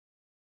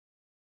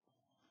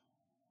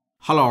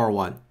Hello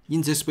everyone,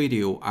 in this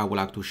video I would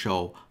like to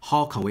show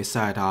how can we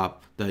set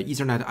up the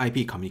Ethernet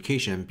IP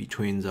communication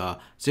between the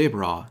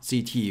Zebra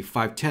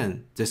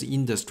ZT510, this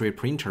industry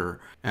printer,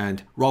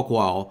 and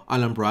Rockwell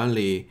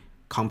Allen-Bradley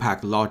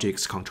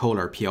Compactlogix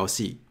controller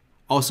PLC.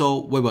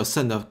 Also, we will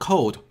send the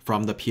code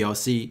from the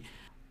PLC,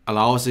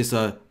 allows this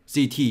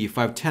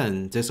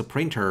ZT510, this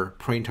printer,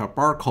 print a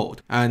barcode,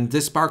 and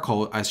this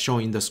barcode as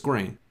shown in the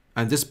screen.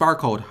 And this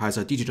barcode has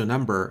a digital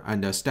number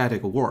and a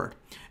static word.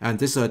 And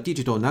this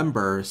digital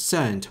number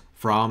sent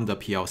from the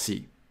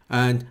PLC.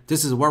 And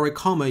this is a very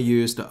common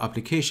used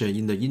application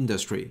in the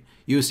industry,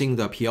 using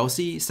the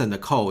PLC send the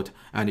code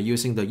and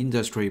using the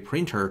industry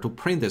printer to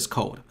print this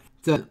code.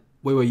 Then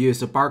we will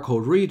use the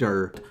barcode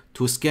reader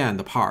to scan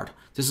the part.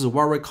 This is a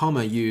very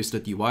common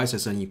used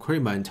devices and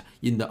equipment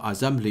in the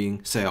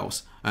assembling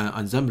cells and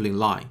assembling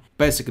line.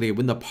 Basically,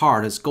 when the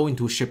part is going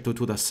to ship to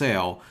the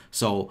cell,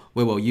 so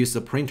we will use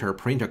the printer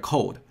print a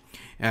code.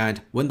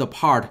 And when the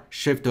part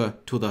shipped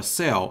to the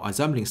cell,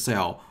 assembling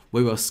cell,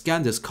 we will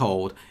scan this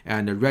code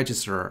and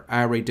register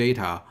every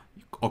data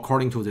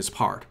according to this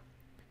part.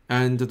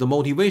 And the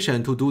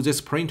motivation to do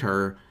this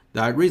printer,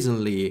 that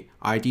recently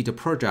I did a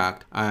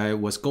project, I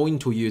was going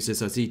to use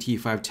this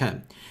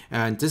ZT510.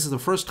 And this is the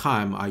first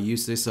time I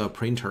use this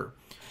printer.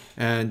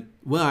 And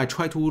when I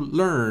try to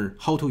learn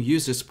how to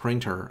use this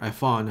printer, I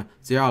found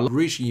there are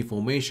rich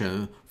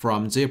information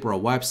from Zebra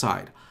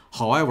website.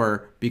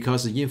 However,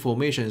 because the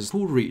information is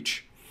too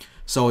rich,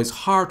 so it's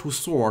hard to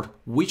sort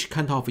which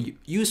kind of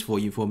useful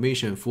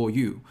information for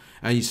you.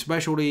 And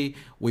especially,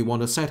 we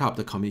want to set up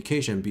the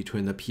communication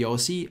between the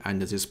PLC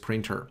and this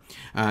printer.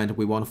 And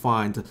we want to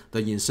find the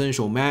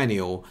essential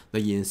manual, the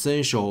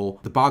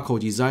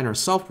Barcode Designer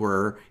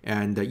software,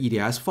 and the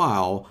EDS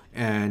file,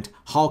 and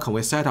how can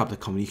we set up the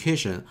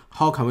communication,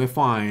 how can we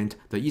find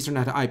the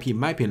Ethernet IP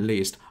mapping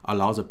list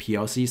allows the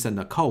PLC send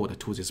the code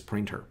to this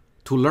printer.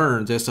 To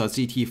learn this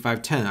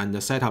ZT510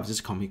 and set up this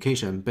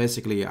communication,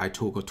 basically I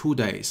took 2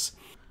 days.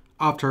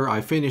 After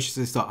I finished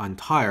this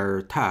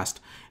entire test,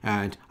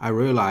 and I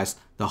realized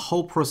the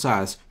whole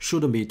process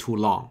shouldn't be too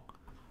long.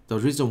 The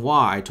reason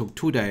why I took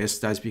 2 days,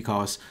 that's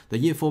because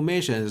the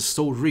information is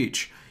so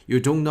rich, you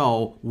don't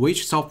know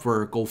which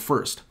software go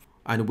first,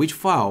 and which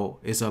file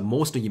is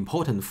most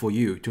important for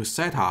you to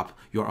set up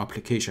your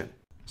application.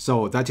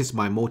 So that is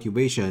my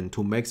motivation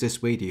to make this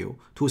video,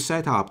 to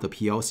set up the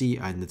PLC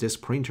and this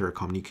printer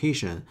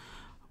communication,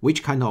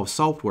 which kind of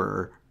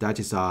software that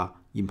is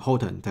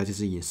important, that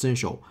is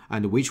essential,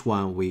 and which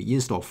one we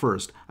install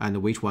first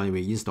and which one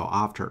we install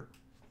after.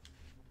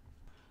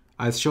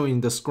 As shown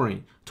in the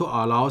screen, to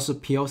allow the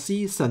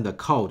PLC send the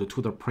code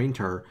to the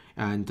printer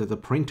and the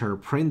printer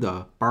print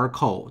the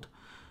barcode,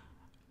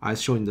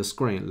 as shown in the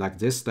screen, like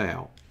this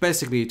style.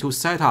 Basically, to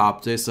set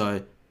up this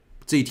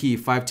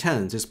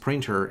ZT510, this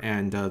printer,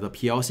 and the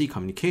PLC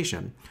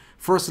communication,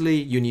 firstly,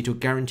 you need to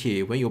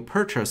guarantee when you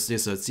purchase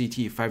this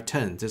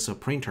ZT510, this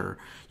printer,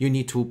 you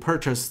need to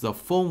purchase the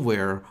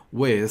firmware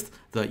with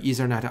the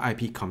Ethernet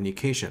IP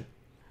communication.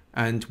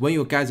 And when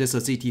you get this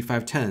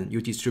ZT510,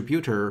 your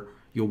distributor,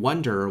 your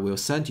vendor will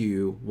send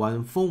you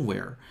one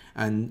firmware.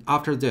 And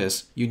after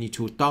this, you need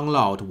to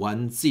download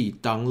one Z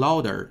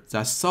downloader,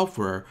 that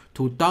software,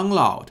 to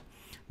download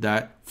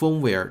that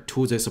firmware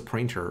to this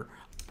printer,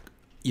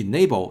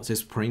 enable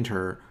this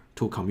printer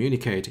to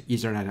communicate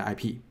Ethernet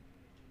IP.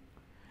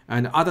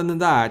 And other than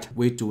that,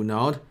 we do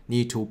not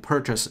need to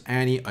purchase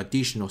any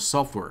additional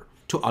software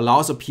to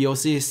allow the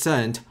PLC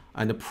send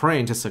and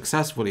print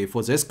successfully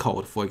for this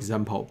code, for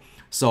example.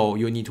 So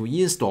you need to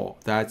install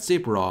that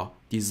Zebra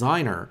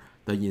Designer,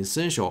 the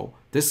essential.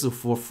 This is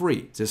for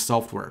free, this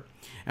software.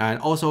 And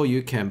also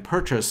you can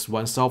purchase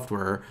one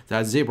software,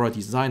 that Zebra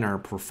Designer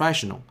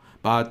Professional.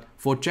 But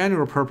for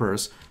general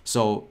purpose,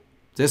 so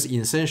this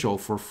essential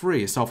for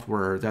free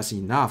software, that's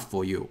enough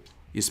for you,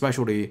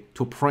 especially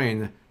to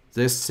print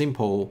this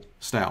simple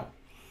style.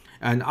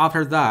 And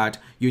after that,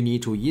 you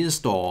need to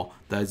install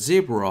the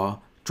Zebra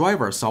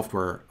driver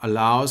software,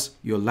 allows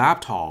your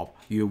laptop,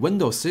 your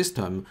Windows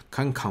system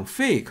can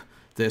configure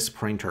this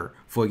printer.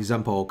 For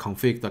example,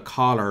 configure the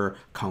color,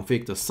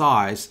 configure the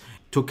size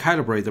to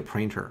calibrate the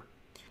printer.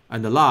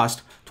 And the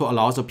last, to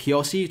allow the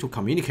PLC to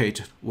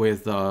communicate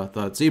with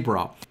the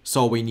Zebra.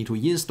 So we need to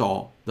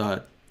install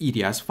the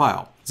EDS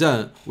file.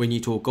 Then we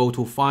need to go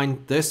to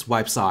find this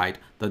website,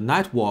 the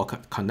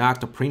Network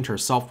Connect printer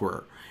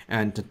software,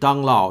 and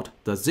download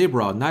the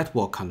Zebra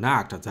Network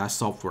Connect, that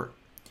software.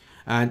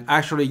 And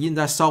actually in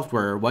that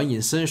software, one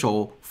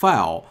essential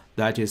file,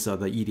 that is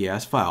the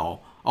EDS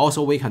file.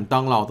 Also, we can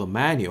download the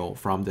manual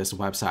from this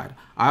website.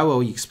 I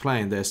will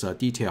explain this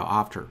detail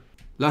after.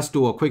 Let's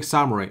do a quick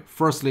summary.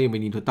 Firstly, we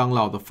need to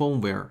download the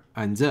firmware,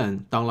 and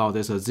then download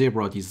this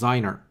Zebra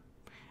Designer.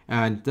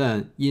 And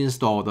then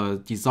install the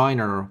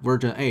Designer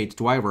version 8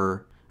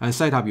 driver and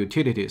set up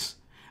utilities.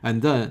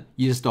 And then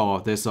install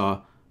this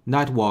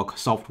network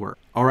software.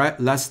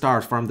 Alright, let's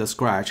start from the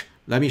scratch.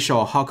 Let me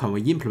show how can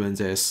we implement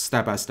this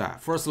step by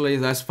step. Firstly,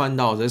 let's find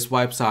out this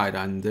website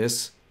and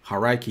this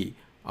hierarchy.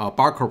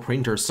 Barcode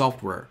printer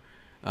software,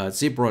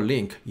 Zebra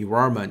Link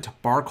environment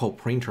barcode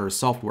printer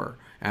software,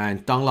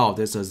 and download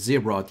this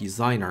Zebra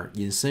Designer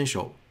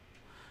Essential.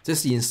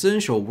 This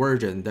Essential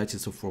version that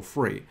is for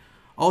free.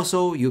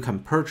 Also, you can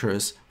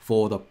purchase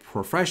for the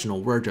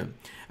professional version,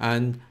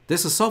 and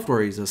this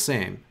software is the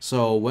same.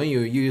 So when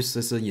you use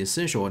this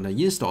Essential and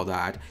install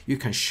that, you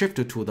can shift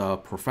to the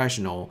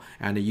professional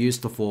and use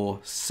it for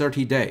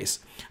 30 days.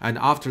 And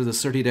after the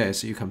 30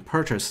 days, you can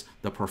purchase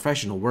the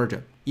professional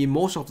version. In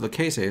most of the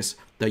cases,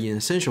 the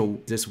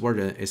Essential, this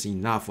version is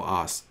enough for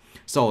us.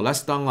 So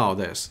let's download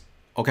this.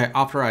 Okay,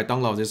 after I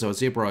download this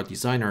Zebra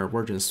Designer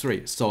version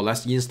 3, so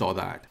let's install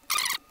that.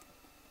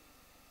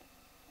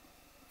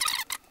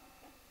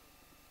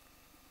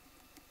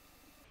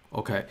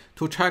 Okay,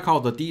 to check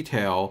out the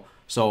detail,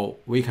 so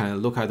we can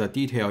look at the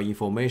detailed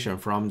information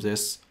from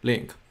this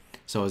link.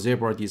 So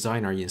Zebra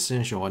Designer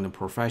Essential and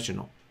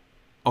Professional.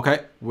 Okay,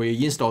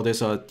 we installed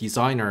this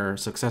designer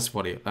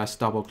successfully. Let's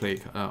double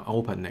click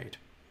open it.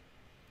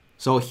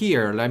 So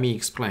here, let me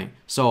explain.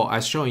 So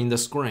as shown in the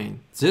screen,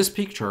 this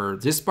picture,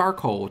 this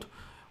barcode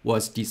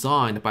was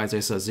designed by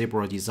this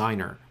Zebra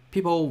Designer.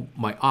 People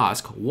might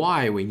ask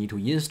why we need to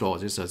install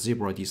this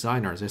Zebra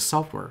Designer, this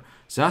software.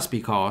 That's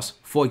because,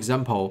 for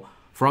example,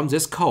 from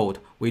this code,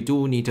 we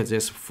do need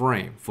this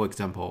frame, for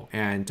example,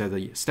 and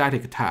the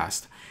static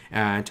test.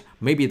 And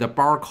maybe the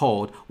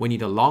barcode, we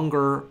need a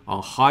longer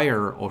or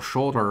higher or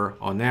shorter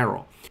or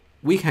narrow.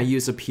 We can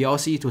use the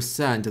PLC to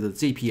send the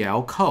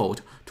ZPL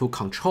code to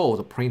control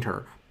the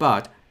printer,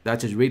 but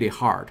that is really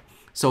hard.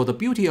 So the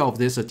beauty of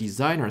this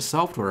designer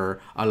software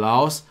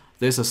allows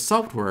this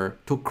software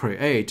to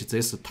create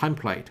this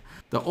template.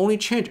 The only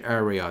change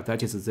area,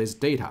 that is this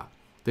data,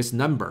 this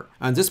number,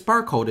 and this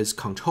barcode is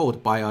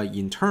controlled by an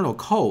internal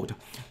code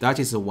that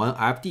is one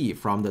FD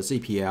from the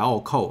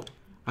ZPL code.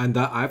 And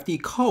the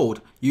FD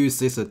code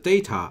uses this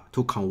data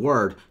to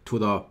convert to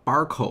the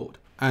barcode.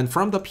 And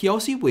from the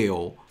PLC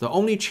wheel, the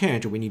only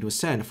change we need to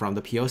send from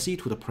the PLC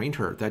to the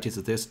printer, that is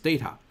this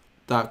data.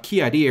 The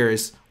key idea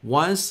is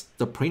once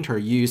the printer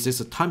uses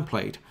this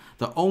template,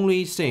 the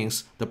only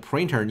things the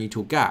printer need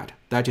to get,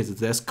 that is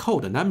this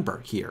code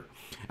number here.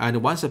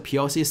 And once the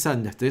PLC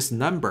sends this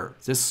number,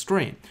 this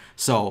string,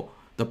 so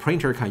the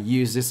printer can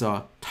use this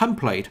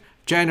template,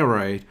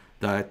 generate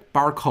the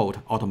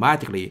barcode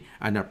automatically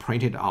and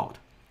print it out.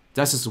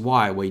 This is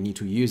why we need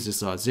to use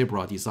this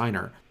Zebra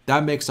Designer.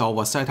 That makes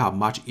our setup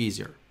much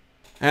easier.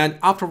 And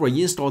after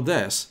we install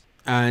this,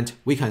 and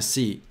we can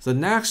see the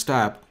next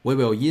step, we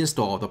will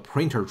install the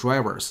printer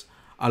drivers.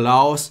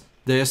 Allows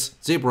this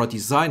Zebra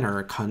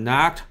Designer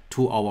connect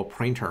to our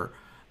printer.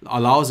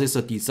 Allows this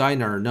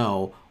designer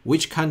know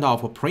which kind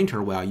of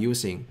printer we are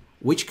using,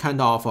 which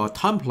kind of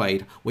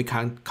template we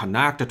can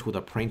connect to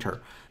the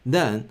printer.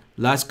 Then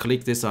let's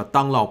click this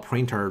download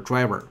printer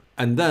driver.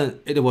 And then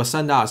it will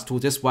send us to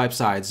this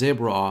website,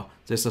 Zebra,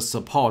 this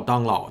support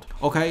download.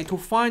 Okay, to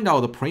find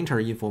out the printer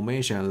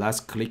information, let's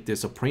click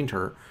this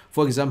printer.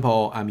 For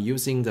example, I'm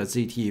using the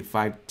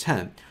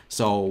ZT510,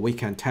 so we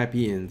can type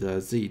in the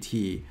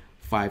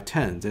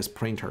ZT510, this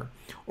printer.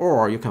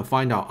 Or you can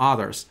find out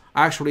others.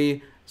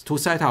 Actually, to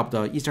set up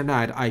the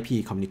EtherNet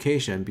IP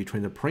communication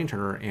between the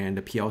printer and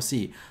the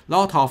PLC,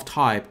 lot of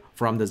type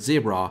from the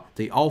Zebra,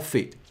 they all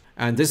fit.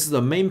 And this is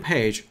the main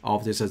page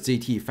of this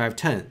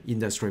ZT510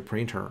 industry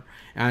printer.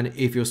 And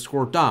if you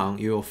scroll down,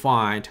 you will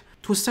find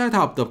to set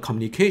up the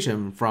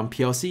communication from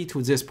PLC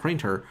to this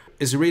printer,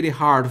 it's really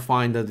hard to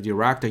find the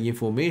direct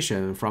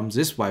information from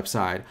this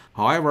website.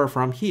 However,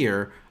 from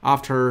here,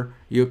 after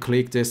you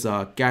click this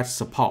Get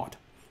Support,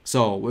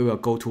 so we will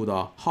go to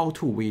the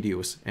how-to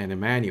videos and the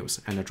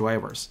menus and the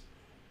drivers.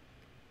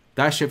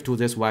 That shift to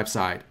this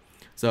website,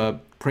 the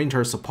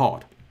printer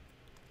support.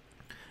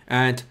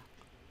 And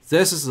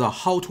this is the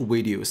how-to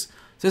videos.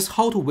 This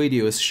how-to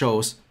videos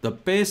shows the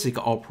basic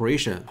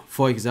operation.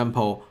 For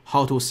example,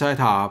 how to set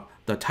up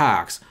the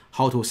tags,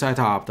 how to set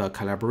up the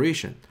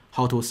calibration,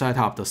 how to set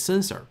up the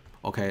sensor.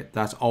 Okay,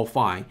 that's all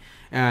fine.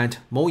 And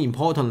more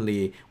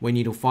importantly, we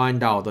need to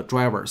find out the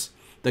drivers.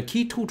 The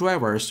key two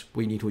drivers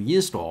we need to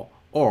install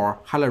or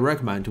highly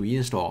recommend to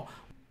install.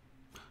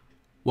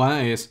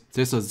 One is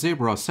this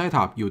Zebra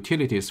Setup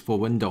Utilities for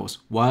Windows.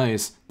 One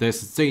is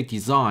this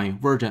ZDesign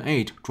version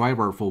 8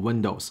 driver for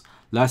Windows.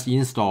 Let's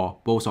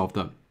install both of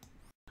them.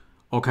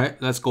 Okay,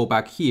 let's go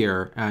back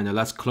here and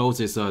let's close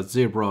this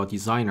Zebra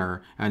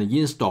Designer and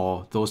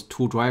install those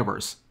two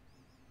drivers.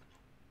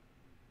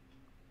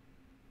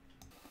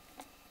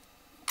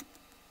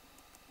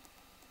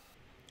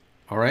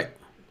 Alright,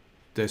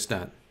 this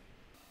done.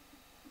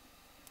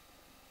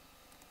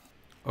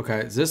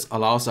 Okay, this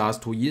allows us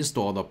to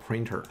install the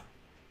printer.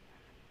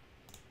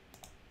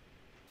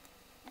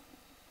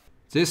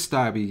 This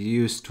step is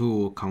used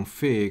to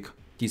configure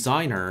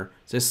Designer,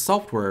 this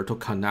software to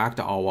connect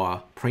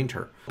our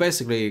printer.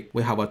 Basically,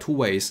 we have two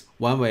ways.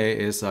 One way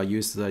is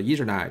use the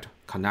EtherNet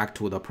connect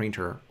to the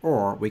printer,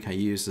 or we can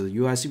use the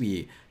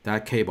USB,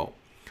 that cable.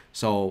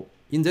 So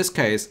in this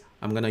case,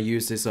 I'm going to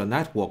use this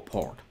network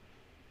port.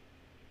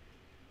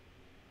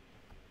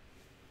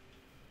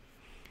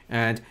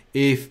 And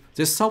if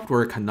this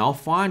software cannot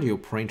find your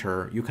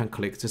printer, you can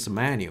click this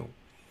menu.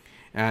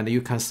 And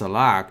you can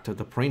select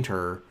the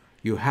printer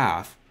you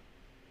have.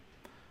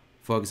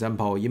 For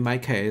example, in my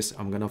case,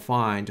 I'm going to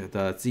find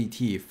the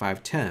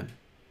ZT510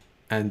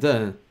 and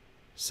then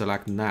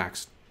select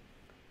next.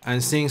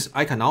 And since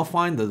I can now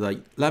find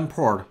the LAN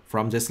port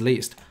from this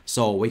list,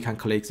 so we can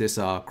click this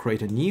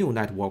create a new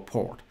network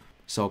port.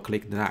 So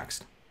click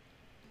next.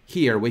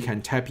 Here we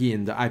can type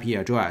in the IP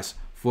address.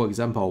 For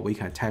example, we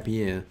can type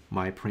in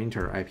my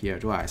printer IP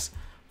address.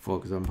 For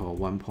example,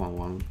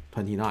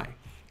 1.129.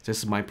 This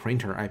is my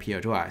printer IP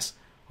address.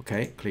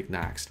 Okay, click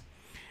next.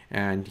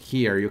 And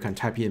here you can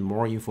type in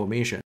more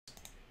information.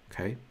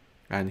 Okay,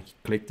 and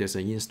click this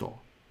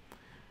install.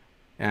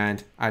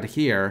 And at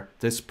here,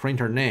 this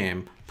printer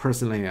name,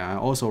 personally, I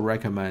also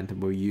recommend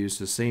we use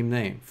the same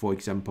name. For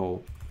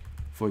example,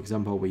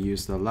 we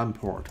use the LAN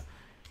port.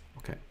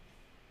 Okay.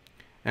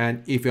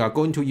 And if you are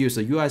going to use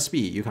a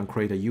USB, you can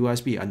create a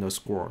USB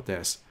underscore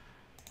this.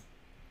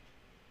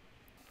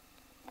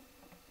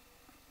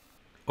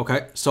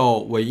 Okay,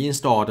 so we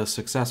installed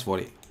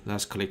successfully.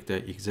 Let's click the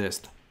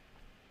exist.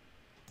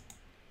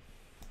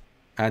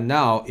 And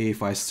now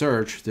if I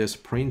search this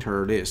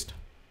printer list,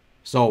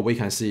 so we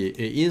can see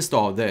it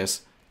installed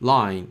this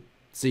line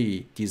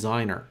Z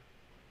Designer,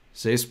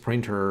 this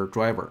printer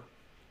driver.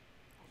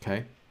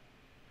 Okay.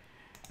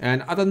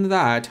 And other than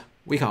that,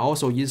 we can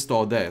also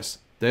install this.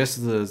 This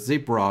is the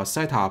ZPL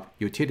setup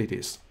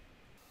utilities.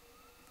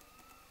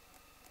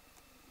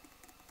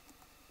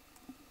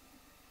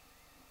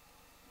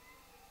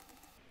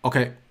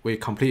 Okay, we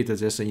completed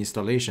this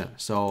installation.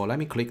 So let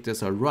me click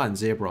this Run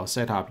ZPL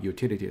Setup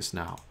Utilities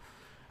now.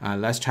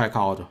 And let's check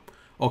out.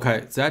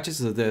 Okay, that is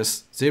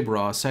this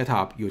ZPL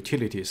Setup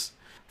Utilities.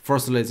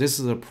 Firstly, this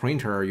is a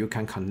printer you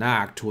can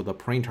connect to the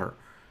printer.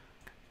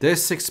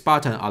 This 6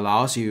 button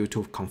allows you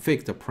to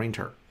configure the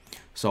printer.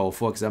 So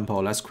for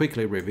example, let's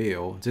quickly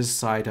review. This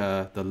is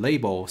the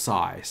label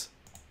size.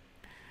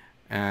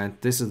 And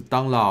this is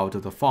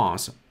download the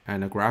fonts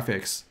and the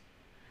graphics.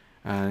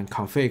 And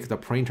configure the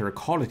printer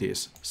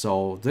qualities.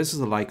 So this is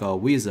like a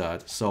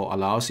wizard, so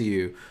allows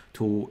you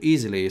to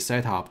easily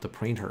set up the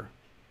printer.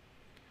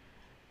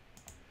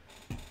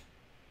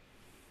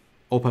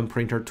 Open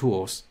printer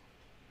tools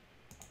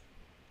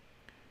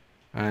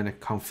and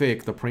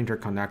configure the printer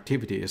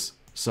connectivities.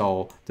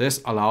 So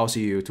this allows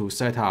you to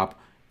set up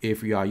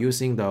if you are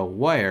using the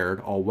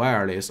wired or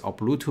wireless or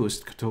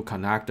Bluetooth to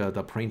connect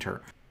the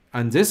printer.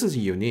 And this is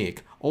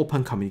unique,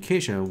 open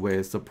communication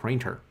with the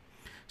printer.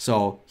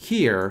 So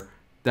here,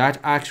 that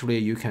actually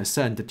you can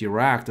send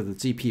direct the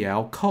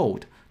ZPL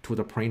code to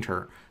the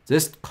printer.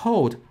 This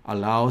code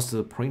allows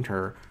the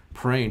printer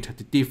print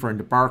the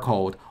different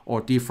barcode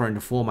or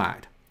different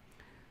format.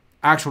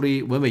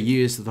 Actually, when we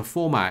use the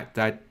format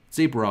that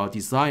ZPL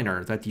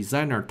Designer, that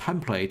designer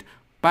template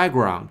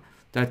background,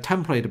 that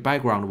template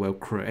background will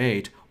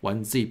create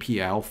one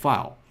ZPL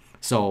file.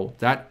 So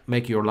that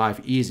make your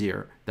life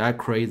easier. That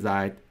creates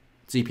that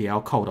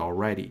ZPL code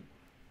already.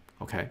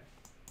 Okay.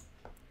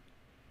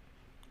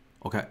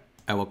 Okay,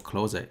 I will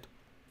close it.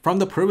 From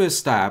the previous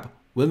step,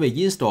 when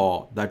we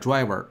install the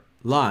driver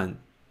LAN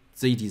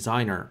Z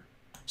Designer,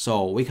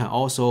 so we can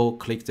also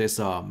click this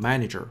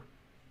manager.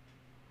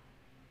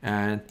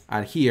 And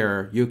at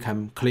here, you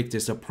can click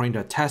this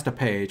printer test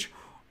page,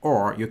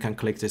 or you can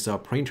click this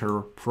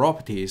printer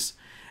properties.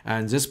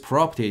 And this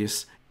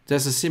properties,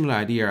 that's a similar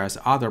idea as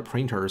other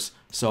printers.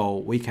 So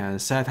we can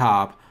set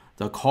up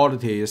the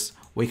qualities,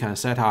 we can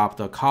set up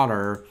the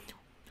color,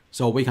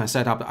 so we can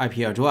set up the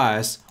IP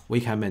address, we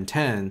can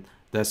maintain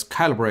this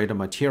calibrated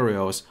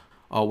materials,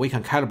 or we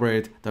can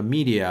calibrate the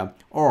media,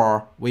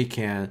 or we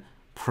can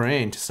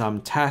print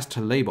some test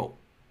label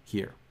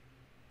here.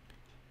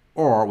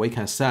 Or we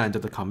can send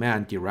the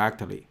command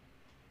directly,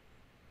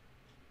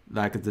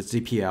 like the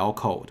ZPL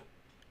code.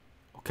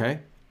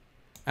 Okay?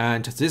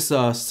 And this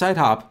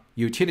setup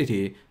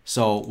utility,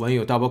 so when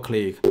you double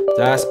click,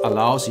 that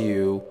allows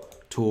you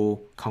to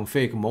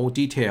configure more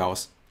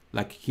details,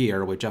 like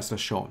here we just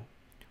shown.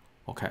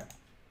 Okay.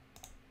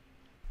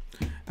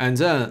 And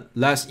then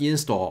let's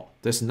install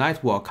this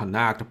Network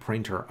Connect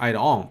printer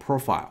add-on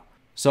profile.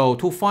 So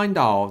to find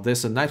out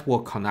this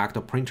Network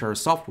Connect printer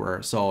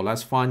software, so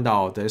let's find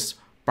out this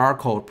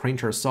barcode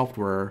printer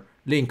software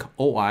Link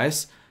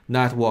OS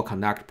Network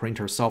Connect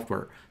printer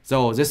software.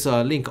 So this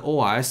Link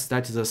OS,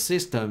 that is the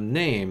system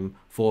name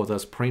for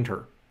this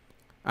printer.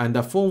 And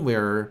the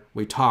firmware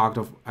we talked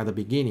at the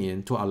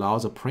beginning to allow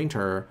the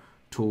printer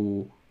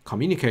to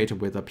communicate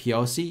with the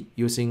PLC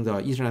using the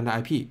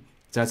EtherNet IP.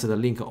 That's the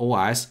Link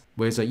OS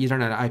with the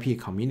EtherNet IP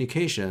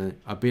communication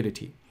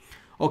ability.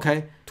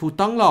 Okay, to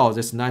download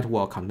this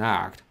Network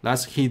Connect,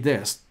 let's hit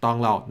this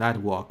Download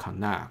Network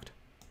Connect.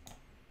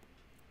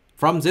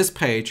 From this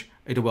page,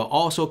 it will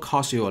also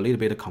cause you a little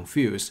bit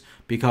confused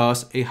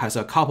because it has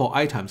a couple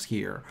items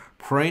here: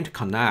 Print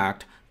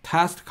Connect,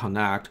 Test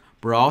Connect,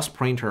 Browse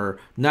Printer,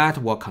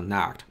 Network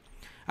Connect.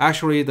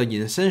 Actually, the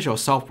essential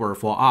software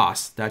for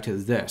us, that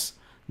is this,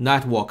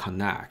 Network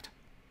Connect.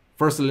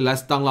 Firstly,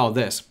 let's download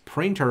this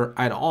printer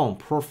add-on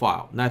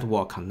profile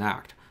Network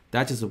Connect.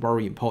 That is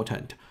very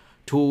important.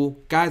 To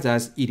get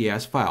that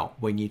EDS file,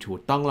 we need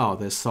to download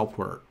this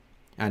software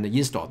and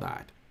install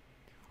that.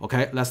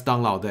 Okay, let's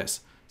download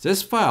this.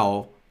 This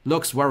file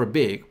looks very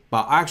big,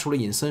 but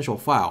actually essential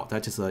file,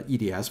 that is an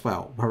EDS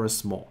file, very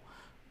small.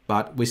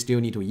 But we still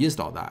need to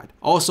install that.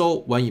 Also,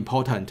 one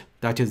important,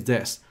 that is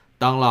this,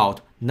 download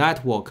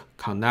Network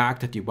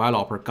Connect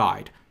Developer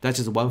Guide. That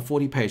is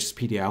 140-page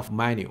PDF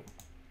manual.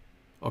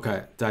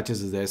 Okay, that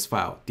is this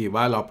file,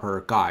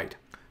 Developer Guide.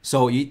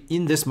 So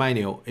in this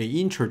manual, it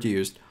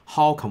introduced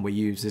how can we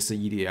use this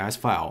EDS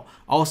file.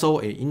 Also,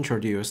 it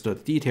introduced the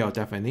detailed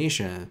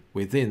definition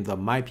within the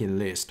mapping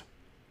list.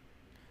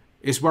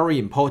 It's very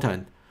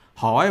important.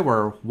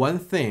 However, one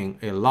thing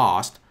is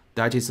lost,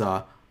 that is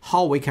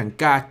how we can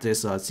get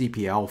this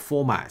ZPL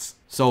formats.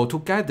 So to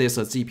get this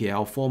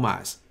ZPL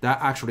formats, that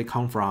actually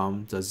come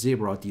from the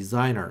ZPL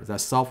Designer, the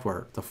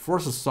software, the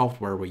first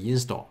software we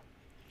install.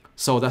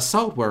 So the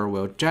software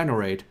will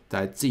generate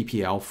that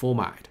ZPL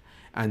format.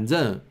 And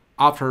then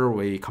after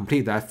we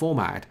complete that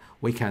format,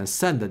 we can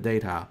send the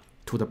data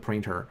to the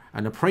printer,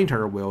 and the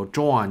printer will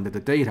join the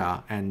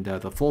data and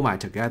the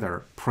format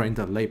together, print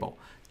the label.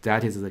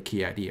 That is the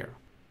key idea.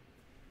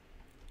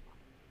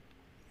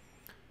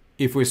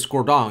 If we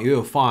scroll down, you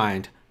will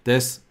find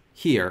this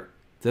here,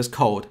 this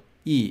code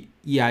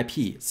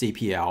EIP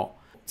ZPL.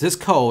 This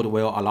code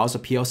will allow the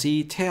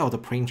PLC tell the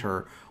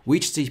printer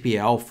which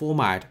ZPL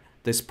format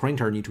this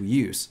printer need to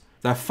use.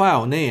 The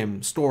file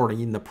name stored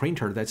in the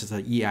printer, that is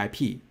the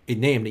EIP. It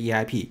named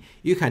EIP.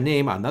 You can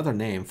name another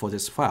name for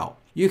this file.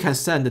 You can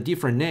send a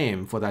different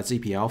name for that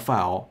ZPL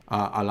file,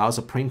 allows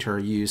the printer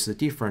use a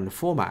different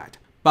format.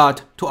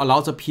 But to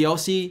allow the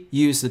PLC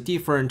use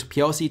different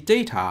PLC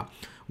data,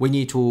 we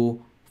need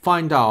to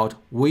find out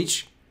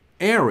which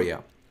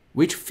area,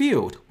 which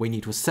field we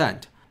need to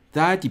send.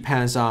 That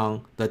depends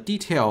on the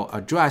detailed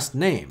address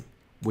name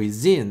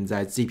within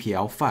that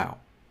ZPL file.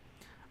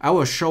 I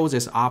will show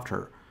this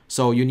after.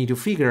 So you need to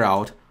figure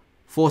out,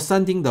 for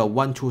sending the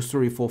 1, 2,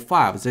 3, 4,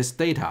 5, this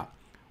data,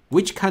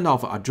 which kind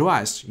of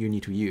address you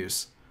need to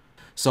use.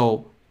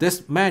 So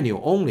this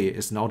manual only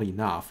is not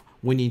enough.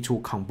 We need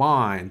to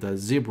combine the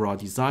ZPL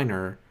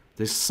Designer,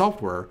 this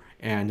software,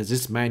 and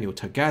this manual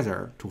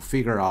together to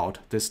figure out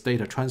this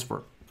data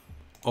transfer.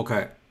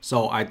 Okay,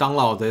 so I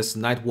download this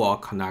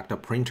Network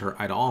Connect Printer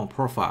add-on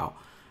profile.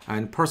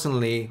 And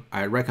personally,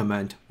 I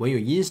recommend when you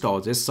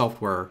install this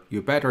software,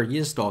 you better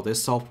install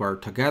this software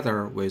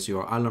together with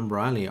your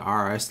Allen-Bradley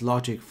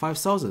RS-Logic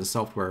 5000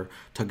 software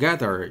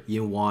together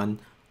in one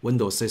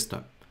Windows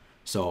system.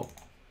 So,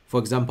 for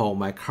example,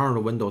 my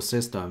current Windows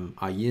system,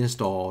 I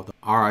installed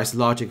the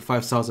RS-Logic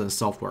 5000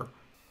 software.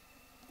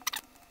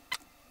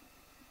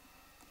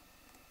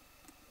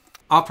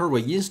 After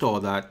we install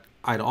that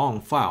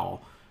add-on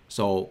file,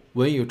 so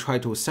when you try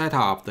to set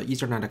up the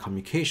Ethernet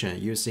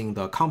communication using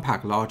the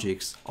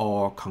Compactlogix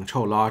or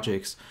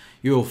Control-Logix,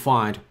 you will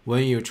find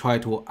when you try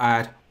to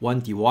add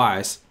one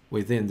device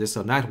within this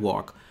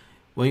network,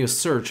 when you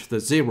search the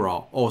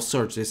ZPL or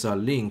search this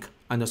link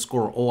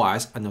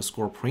 _OS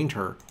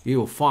 _printer, you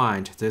will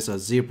find this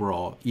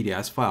ZPL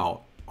EDS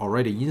file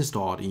already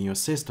installed in your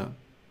system.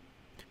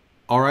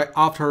 Alright,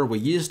 after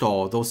we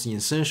install those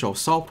essential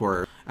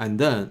software, and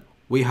then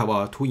we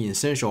have two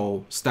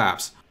essential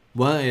steps.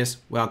 One is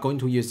we are going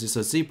to use this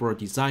ZPL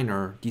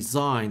Designer,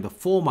 design the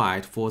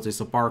format for this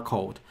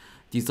barcode,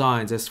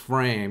 design this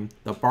frame,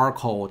 the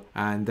barcode,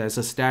 and there's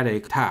a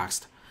static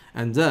text.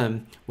 And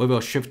then we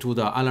will shift to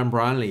the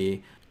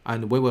Allen-Bradley,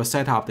 and we will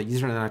set up the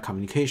Ethernet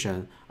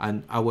communication,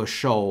 and I will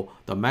show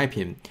the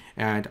mapping.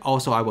 And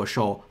also I will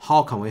show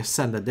how can we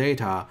send the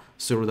data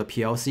through the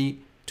PLC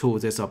to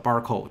this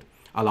barcode,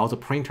 allow the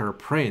printer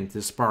print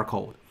this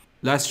barcode.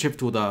 Let's shift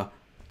to the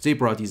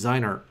ZPL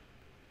Designer.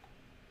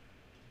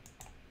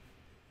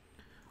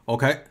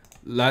 Okay,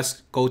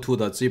 let's go to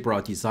the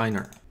ZPL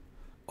Designer.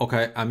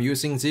 Okay, I'm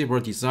using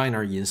ZPL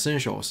Designer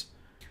Essentials.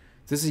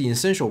 This is the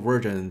Essential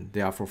version, they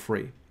are for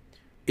free.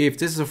 If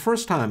this is the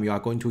first time you are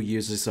going to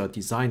use this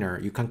designer,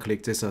 you can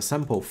click this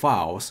sample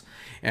files,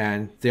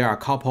 and there are a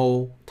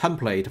couple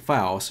template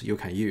files you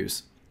can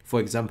use. For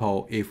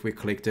example, if we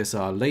click this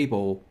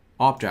label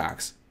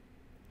objects,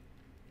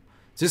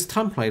 this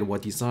template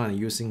was designed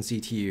using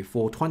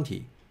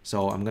ZT420.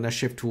 So I'm going to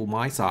shift to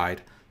my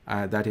side,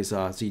 that is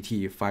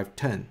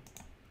ZT510.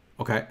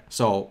 Okay,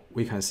 so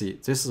we can see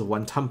this is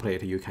one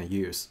template you can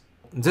use.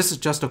 This is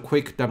just a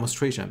quick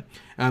demonstration.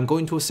 I'm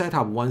going to set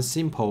up one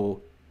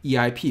simple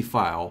EIP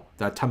file,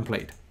 that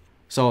template.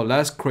 So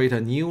let's create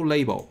a new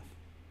label.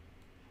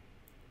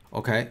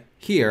 Okay,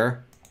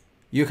 here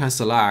you can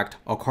select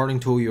according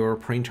to your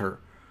printer.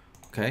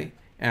 Okay,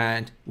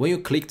 and when you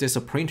click this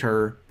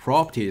printer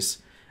properties,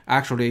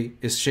 actually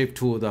it's shipped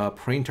to the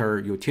printer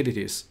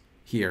utilities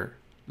here,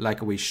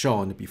 like we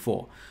shown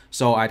before.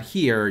 So at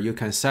here you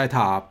can set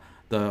up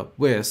the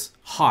width,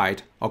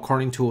 height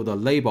according to the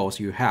labels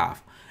you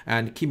have.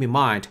 And keep in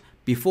mind,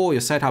 before you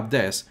set up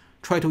this,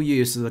 try to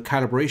use the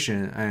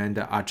calibration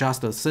and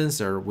adjust the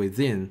sensor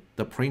within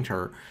the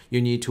printer. You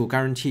need to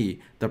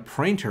guarantee the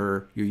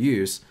printer you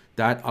use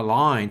that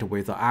aligned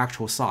with the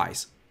actual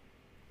size.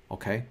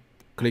 Okay,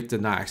 click the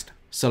next.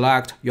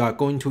 Select you are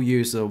going to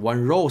use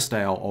one row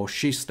style or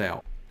sheet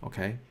style.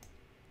 Okay.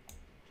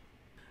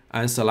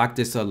 and select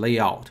this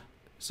layout.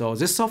 So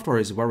this software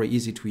is very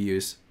easy to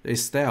use.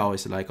 This style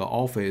is like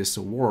Office,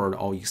 Word,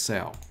 or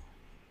Excel.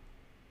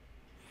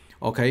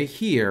 Okay,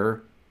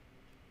 here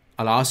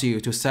allows you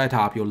to set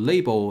up your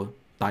label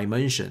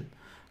dimension.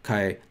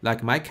 Okay,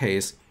 like my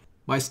case,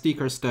 my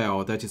sticker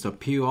style, that is a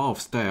peel-off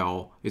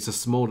style, is a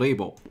small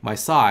label. My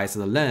size,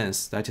 the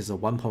length, that is a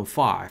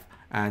 1.5,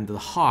 and the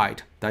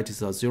height, that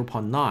is a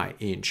 0.9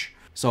 inch.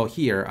 So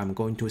here I'm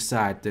going to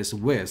set this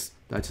width,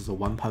 that is a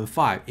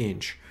 1.5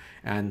 inch,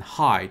 and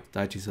height,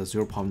 that is a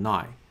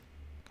 0.9.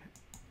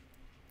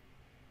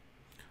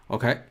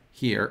 Okay,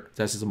 here,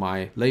 this is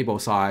my label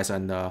size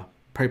and the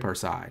paper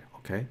size,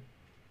 okay?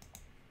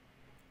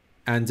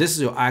 And this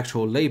is your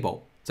actual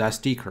label, that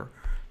sticker.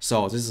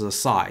 So this is the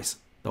size,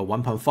 the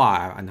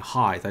 1.5, and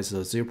height, that's a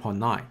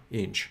 0.9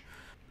 inch.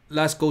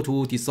 Let's go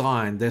to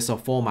design this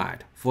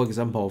format. For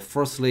example,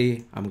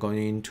 firstly, I'm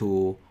going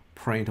to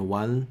print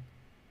one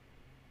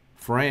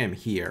frame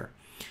here,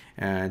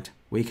 and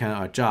we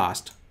can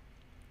adjust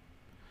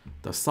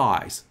the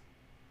size.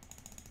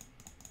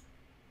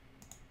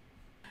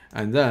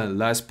 And then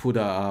let's put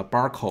a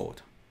barcode.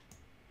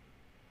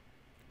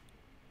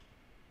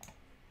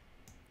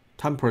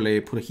 Temporarily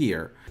put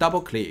here.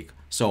 Double click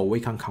so we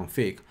can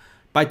configure.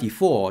 By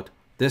default,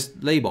 this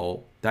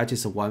label, that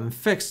is one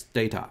fixed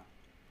data.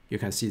 You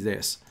can see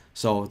this.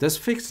 So this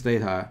fixed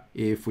data,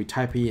 if we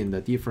type in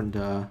the different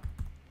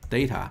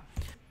data,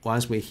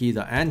 once we hit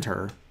the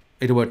enter,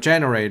 it will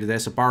generate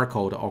this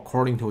barcode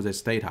according to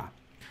this data.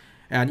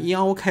 And in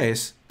our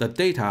case, the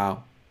data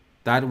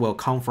that will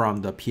come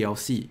from the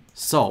PLC.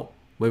 So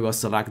we will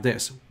select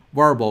this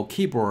variable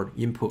keyboard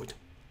input.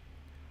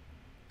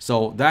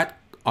 So that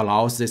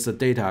allows this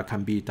data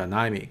can be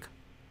dynamic.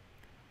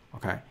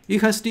 Okay, you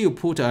can still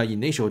put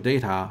initial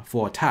data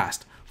for a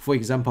test. For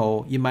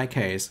example, in my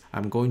case,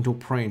 I'm going to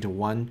print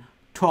one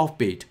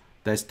 12-bit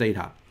this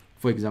data.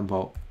 For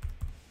example,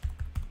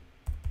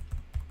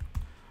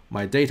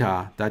 my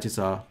data, that is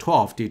a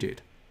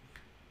 12-digit.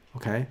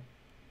 Okay.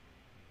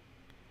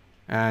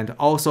 And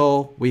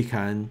also we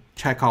can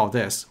check out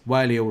this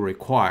value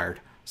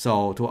required.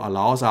 So to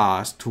allows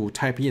us to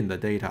type in the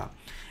data.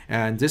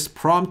 And this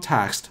prompt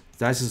text,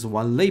 that is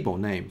one label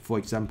name. For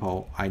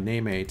example, I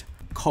name it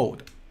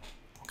code.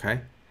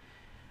 Okay.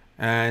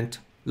 And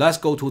let's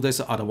go to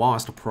this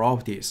advanced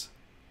properties.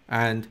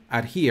 And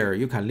at here,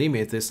 you can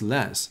limit this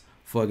length.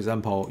 For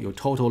example, your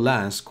total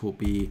length could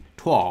be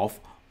 12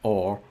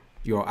 or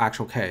your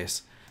actual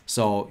case.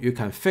 So you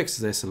can fix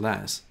this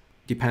length,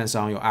 depends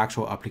on your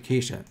actual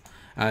application.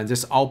 And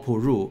this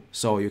output rule,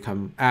 so you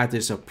can add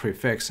this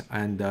prefix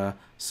and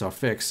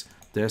suffix,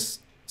 this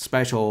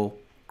special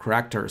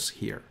characters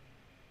here.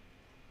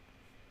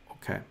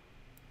 Okay.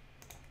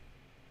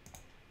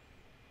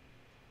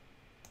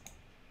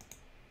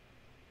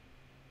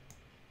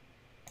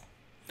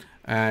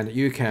 And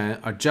you can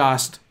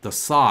adjust the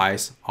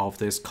size of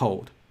this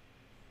code.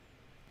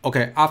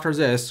 Okay, after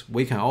this,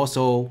 we can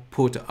also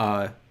put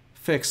a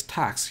fixed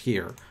text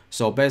here.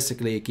 So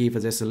basically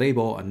give this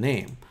label a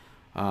name.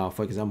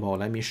 For example,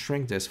 let me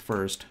shrink this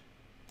first.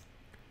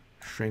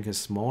 Shrink it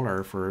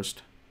smaller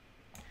first.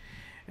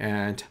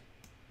 And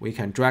we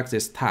can drag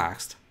this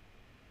text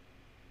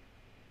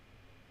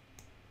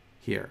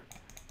here.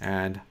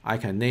 And I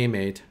can name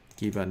it,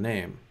 give a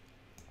name.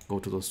 Go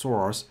to the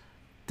source.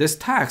 This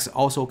text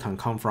also can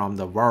come from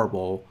the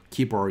variable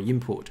keyboard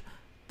input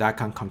that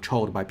can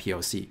controlled by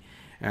PLC.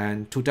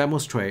 And to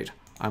demonstrate,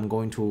 I'm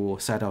going to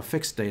set a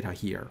fixed data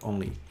here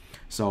only,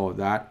 so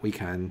that we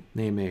can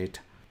name it,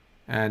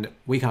 and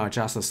we can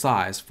adjust the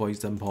size. For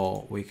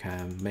example, we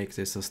can make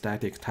this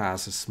static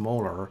text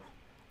smaller,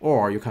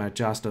 or you can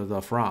adjust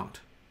the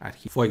font at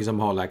here. For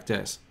example, like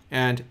this.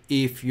 And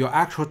if your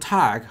actual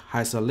tag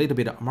has a little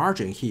bit of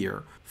margin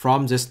here,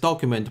 from this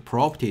document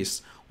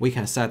properties, we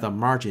can set the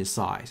margin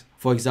size.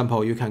 For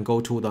example, you can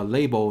go to the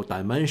label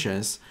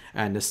dimensions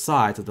and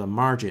set the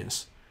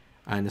margins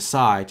and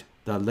set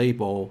the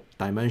label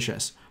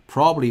dimensions.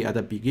 Probably at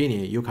the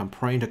beginning, you can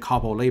print a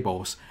couple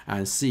labels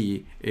and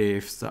see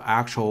if the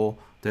actual,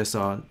 there's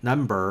a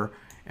number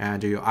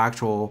and your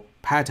actual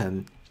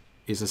pattern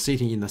is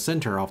sitting in the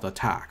center of the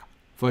tag.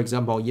 For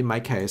example, in my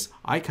case,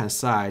 I can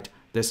set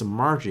this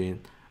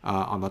margin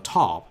on the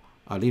top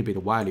a little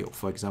bit value.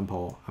 For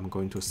example, I'm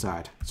going to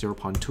set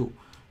 0.2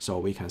 so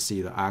we can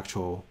see the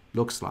actual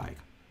looks like.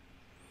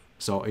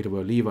 So it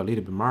will leave a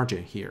little bit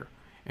margin here,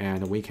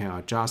 and we can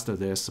adjust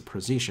this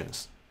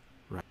positions.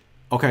 Right.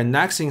 Okay,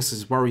 next thing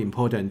is very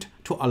important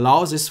to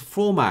allow this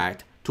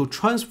format to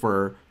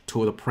transfer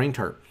to the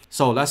printer.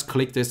 So let's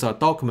click this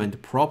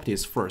document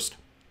properties first.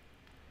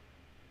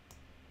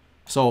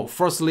 So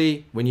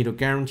firstly, we need to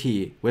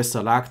guarantee we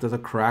select the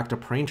correct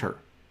printer.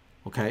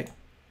 Okay,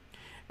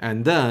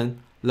 and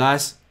then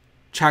let's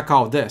check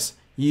out this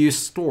use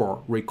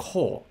store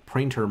recall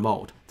printer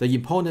mode. The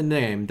important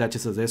name that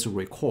is this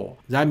recall.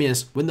 That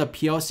means when the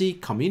PLC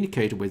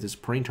communicate with this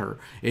printer,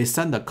 it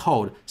send the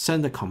code,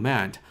 send the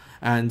command,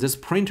 and this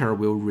printer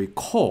will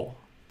recall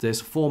this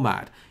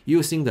format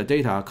using the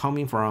data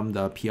coming from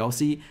the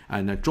PLC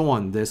and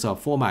join this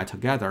format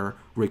together,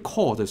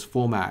 record this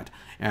format,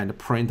 and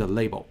print the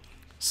label.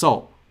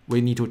 So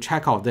we need to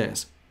check out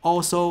this.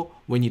 Also,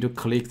 we need to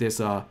click this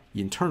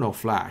internal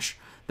flash.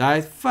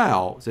 That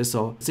file, this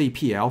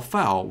ZPL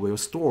file, will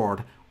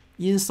stored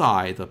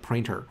inside the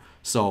printer.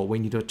 So we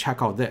need to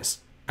check out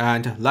this.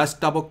 And let's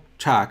double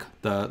check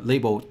the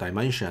label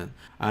dimension.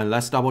 And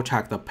let's double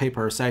check the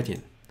paper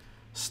setting.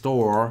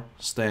 Store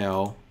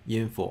style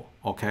info.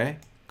 Okay,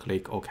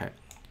 click OK.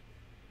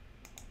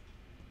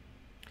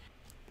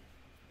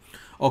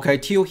 Okay,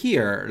 till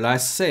here,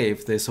 let's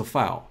save this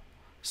file.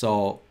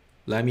 So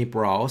let me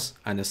browse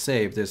and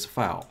save this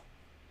file.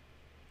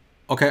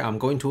 Okay, I'm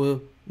going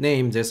to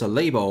name this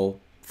label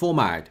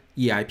format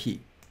EIP.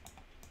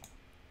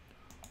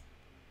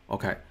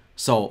 Okay,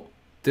 so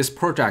this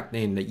project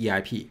named the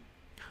EIP.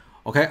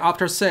 Okay,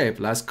 after save,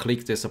 let's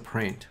click this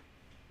print.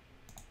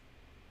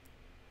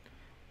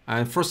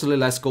 And firstly,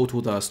 let's go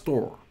to the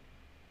store.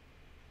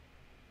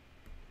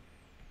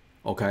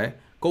 Okay,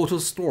 go to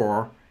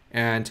store,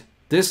 and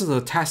this is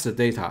the test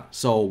data.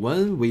 So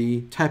when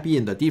we type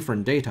in the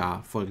different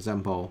data, for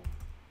example,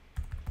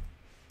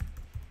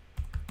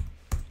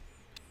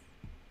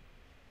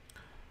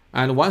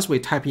 and once we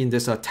type in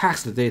this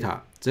text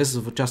data, this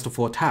is just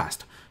for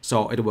test.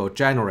 So it will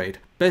generate,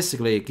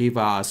 basically give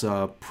us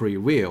a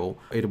preview.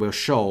 It will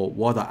show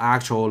what the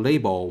actual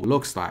label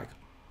looks like.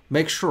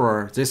 Make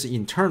sure this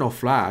internal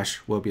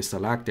flash will be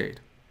selected.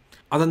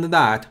 Other than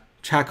that,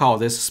 check out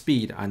this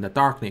speed and the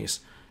darkness.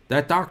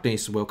 That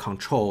darkness will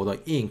control the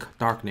ink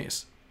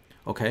darkness.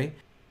 Okay,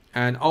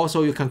 and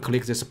also you can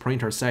click this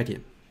printer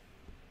setting.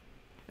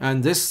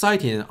 And this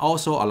setting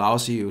also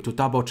allows you to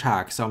double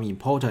check some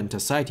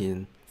important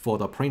setting for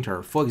the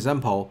printer. For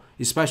example,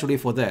 especially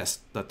for this,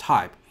 the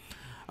type.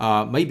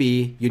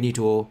 Maybe you need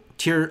to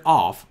tear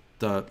off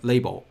the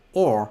label,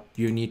 or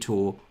you need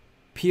to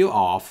peel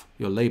off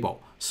your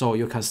label, so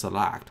you can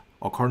select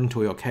according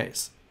to your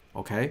case.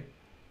 Okay.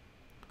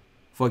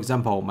 For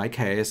example, my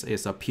case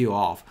is a peel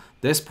off.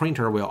 This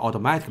printer will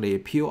automatically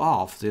peel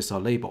off this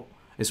label.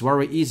 It's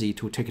very easy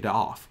to take it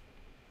off.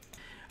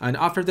 And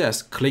after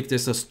this, click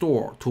this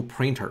store to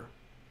printer.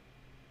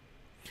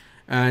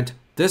 And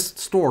this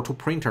store to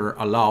printer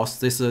allows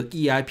this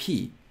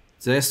EIP,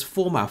 this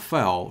format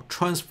file,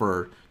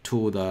 transfer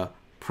to the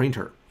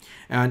printer.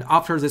 And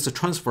after this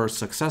transfer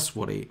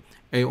successfully,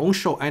 it won't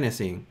show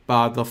anything,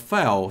 but the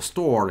file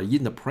stored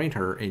in the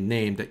printer is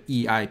named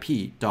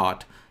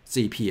EIP.ZPL.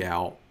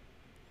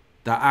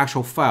 The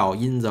actual file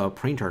in the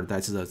printer,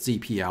 that's the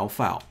ZPL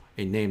file,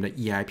 is named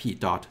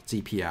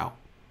EIP.ZPL.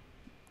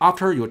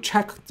 After you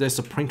check this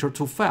printer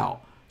to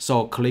file,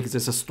 so click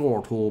this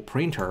store to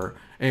printer,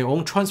 it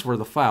won't transfer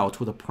the file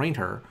to the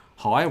printer.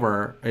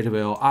 However, it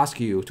will ask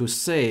you to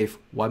save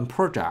one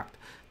project.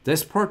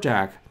 This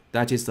project,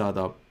 that is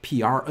the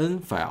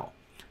PRN file.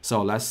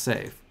 So let's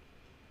save.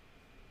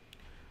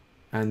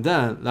 And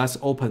then let's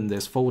open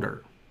this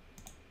folder.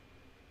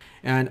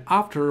 And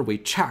after we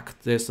check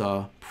this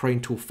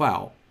print to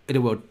file,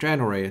 it will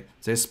generate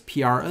this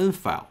PRN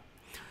file.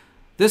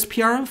 This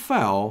PRN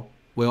file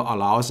will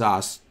allow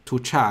us to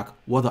check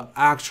what the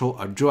actual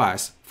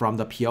address from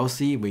the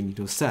PLC we need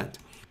to send.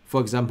 For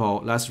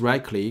example, let's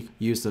right click,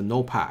 use the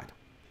notepad.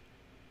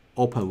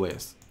 Open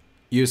with,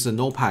 use the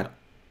notepad.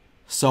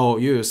 So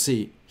you will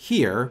see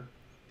here,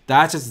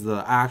 that is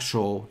the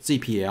actual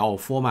ZPL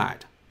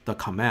format, the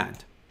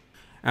command.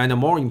 And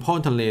more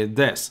importantly,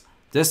 this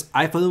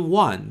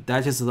 -1,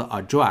 that is the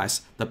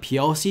address the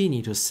PLC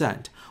need to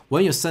send.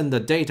 When you send the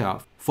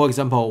data, for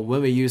example,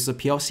 when we use the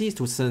PLC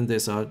to send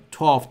this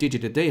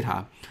 12-digit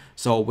data,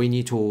 so we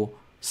need to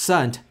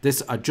send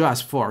this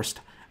address first,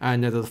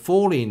 and the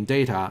following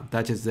data,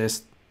 that is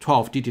this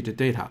 12-digit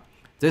data.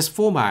 This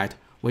format,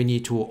 we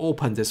need to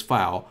open this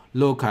file,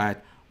 look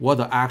at what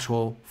the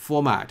actual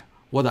format,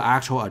 what the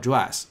actual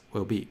address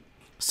will be.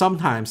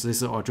 Sometimes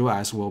this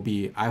address will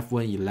be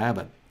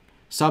F111.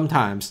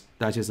 Sometimes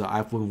that is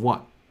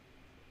F1.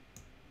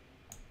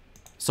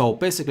 So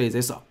basically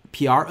this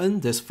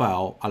PRN, this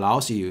file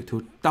allows you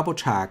to double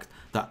check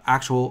the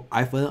actual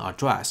F1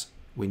 address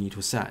we need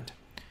to send.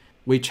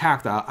 We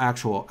check the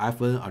actual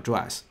F1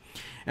 address.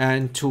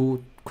 And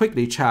to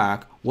quickly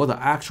check what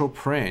the actual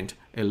print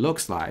it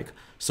looks like,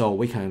 so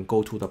we can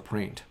go to the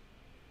print.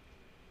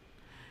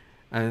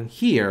 And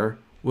here,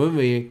 when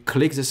we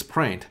click this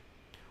print,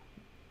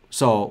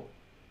 so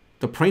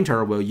the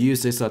printer will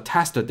use this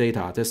test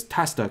data, this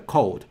test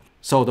code.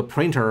 So the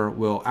printer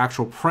will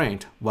actually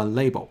print one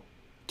label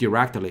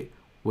directly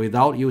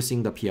without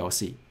using the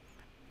PLC.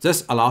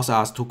 This allows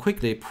us to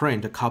quickly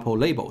print a couple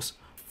labels.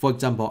 For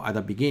example, at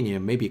the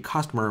beginning, maybe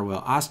customer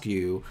will ask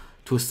you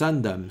to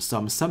send them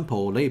some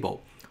sample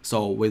label.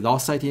 So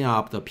without setting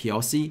up the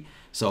PLC,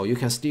 so you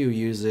can still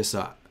use this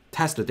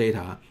test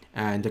data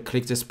and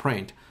click this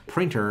print.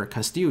 Printer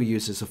can still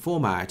use this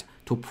format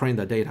to print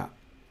the data,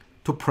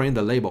 to print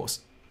the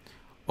labels.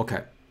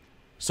 Okay,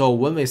 so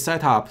when we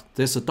set up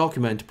this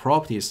document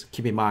properties,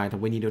 keep in mind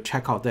we need to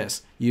check out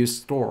this, use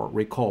store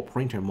recall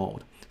printer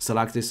mode.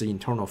 select this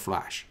internal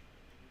flash.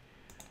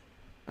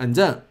 And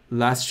then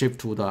let's shift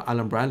to the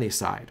Allen-Bradley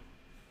side.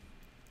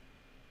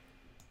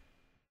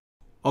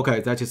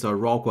 Okay, that is a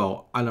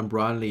Rockwell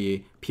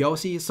Allen-Bradley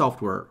PLC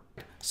software.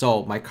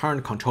 So my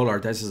current controller,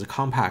 this is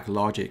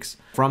Compactlogix.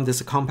 From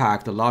this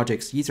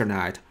Compactlogix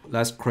Ethernet,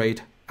 let's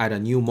add a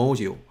new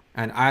module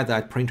and add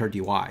that printer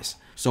device.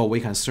 So we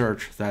can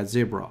search that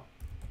Zebra.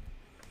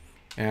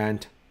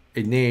 And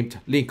it named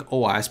Link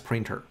OS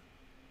printer.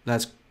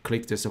 Let's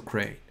click this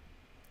create.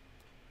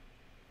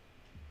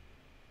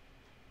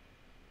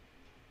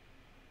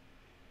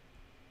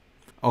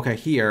 Okay,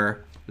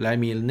 here, let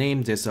me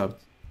name this a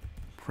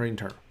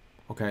printer.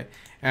 Okay,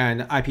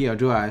 and IP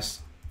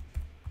address.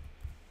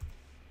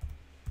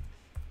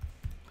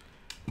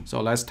 So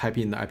let's type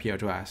in the IP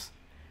address.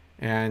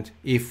 And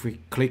if we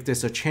click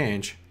this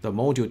change the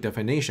module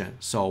definition,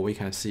 so we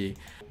can see,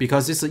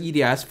 because this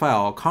EDS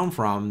file comes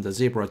from the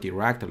Zebra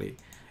directly,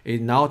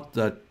 it's not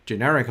the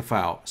generic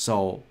file,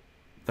 so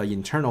the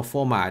internal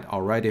format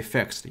already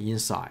fixed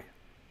inside.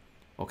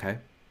 Okay.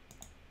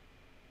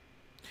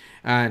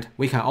 And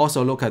we can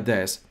also look at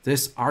this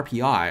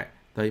RPI,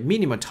 the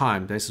minimum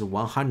time, this is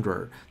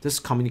 100. This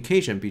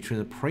communication between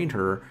the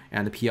printer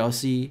and the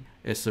PLC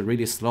is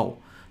really slow.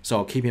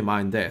 So keep in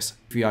mind this.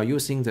 If you are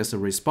using this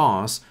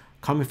response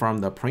coming from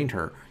the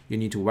printer, you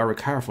need to very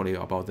carefully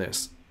about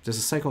this.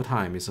 This cycle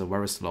time is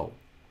very slow.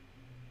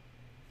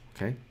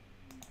 Okay.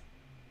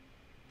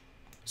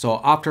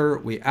 So after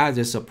we add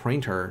this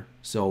printer,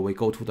 so we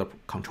go to the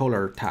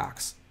controller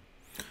tags.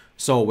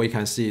 So we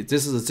can see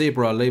this is a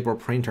Zebra label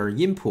printer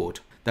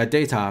input. The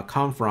data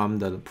come from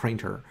the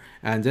printer,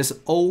 and this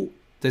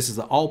is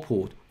the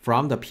output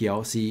from the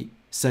PLC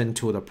sent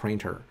to the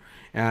printer.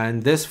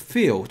 And this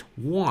field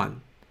 1,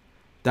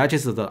 that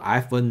is the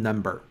F1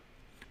 number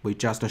we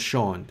just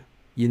shown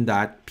in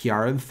that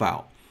PRN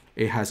file.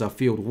 It has a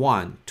field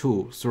 1,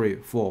 2, 3,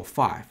 4,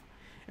 5.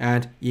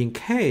 And in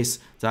case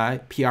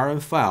the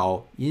PRN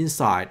file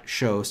inside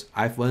shows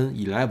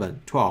F1,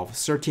 11, 12,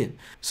 13.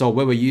 So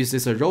we will use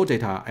this raw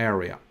data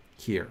area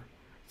here.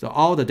 So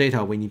all the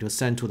data we need to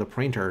send to the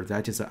printer,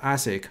 that is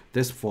ASIC,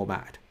 this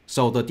format.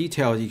 So the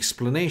detailed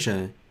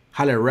explanation,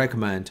 highly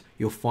recommend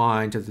you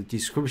find the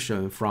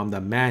description from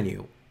the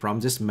manual. From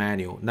this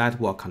manual,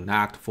 Network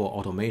Connect for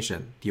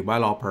Automation,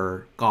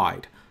 Developer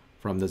Guide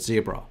from the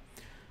Zebra.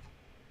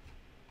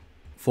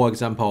 For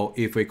example,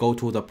 if we go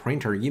to the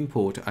printer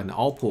input and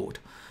output,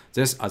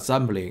 this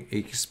assembling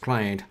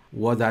explained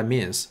what that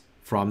means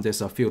from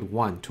this field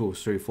 1, 2,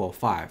 3, 4,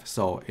 5.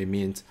 So it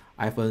means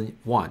F1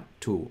 1,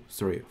 2,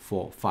 3,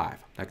 4,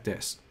 5, like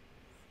this.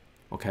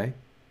 Okay.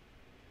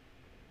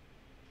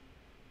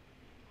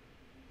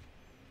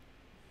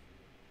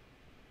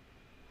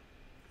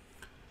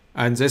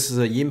 And this is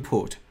the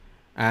input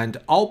and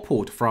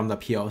output from the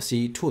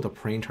PLC to the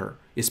printer,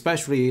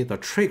 especially the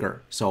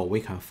trigger, so we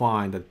can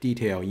find the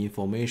detailed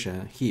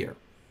information here.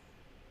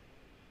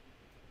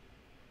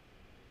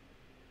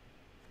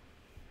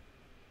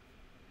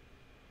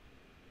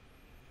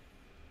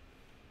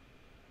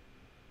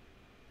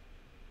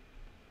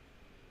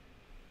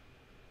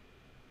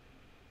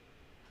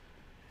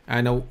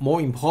 And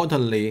more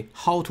importantly,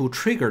 how to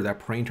trigger the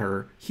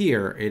printer,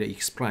 here it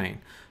explained.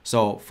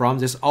 So from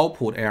this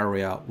output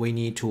area, we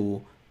need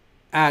to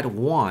add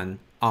 1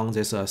 on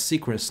this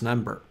sequence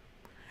number.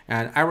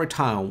 And every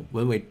time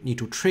when we need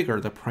to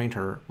trigger the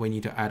printer, we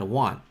need to add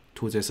 1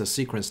 to this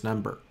sequence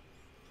number.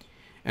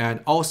 And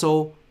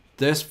also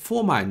this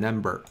format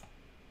number,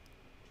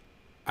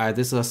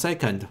 this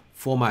second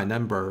format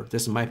number,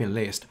 this mapping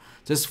list,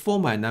 this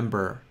format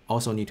number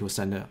also need to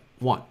send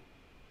 1.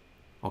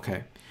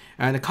 Okay.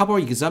 And a couple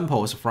of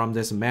examples from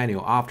this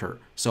manual after,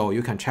 so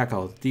you can check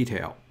out the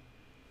detail.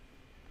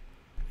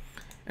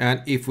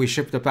 And if we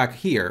shift back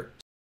here,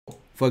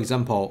 for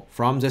example,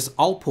 from this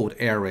output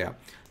area,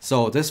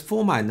 so this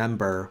format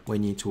number we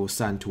need to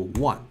send to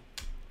 1.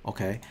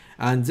 Okay,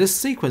 and this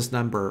sequence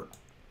number,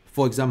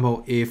 for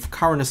example, if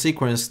current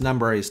sequence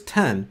number is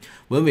 10,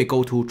 when we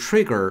go to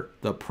trigger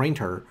the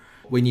printer,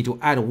 we need to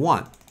add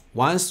 1.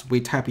 Once we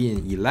type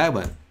in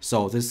 11,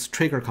 so this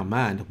trigger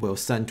command will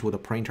send to the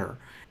printer.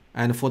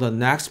 And for the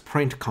next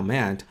print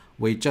command,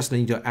 we just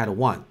need to add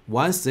 1.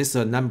 Once this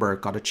number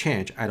got a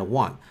change, add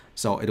 1.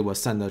 So it will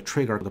send the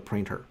trigger to the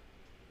printer.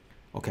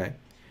 Okay.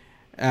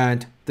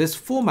 And this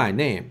format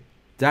name,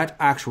 that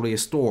actually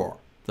store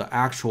the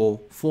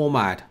actual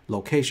format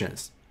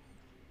locations.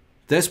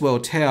 This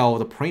will tell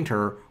the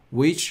printer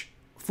which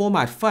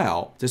format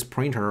file this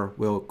printer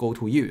will go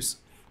to use.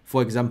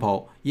 For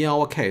example, in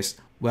our case,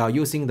 we are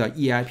using the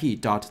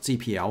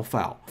EIP.ZPL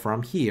file.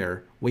 From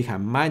here, we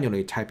can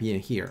manually type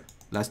in here.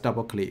 Let's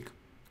double click.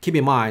 Keep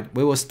in mind,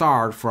 we will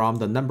start from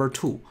the number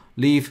 2,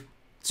 leave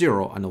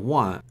 0 and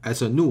 1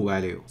 as a new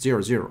value,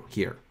 0, 0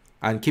 here.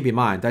 And keep in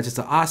mind, that is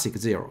the ASIC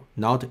 0,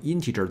 not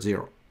integer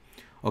 0.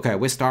 Okay,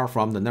 we start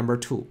from the number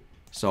 2.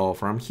 So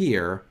from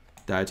here,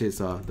 that is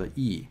the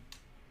E.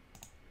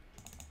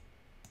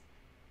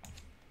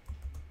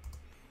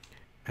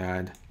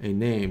 And a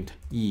named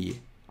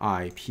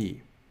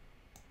EIP.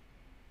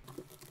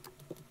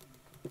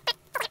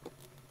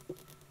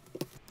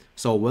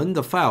 So when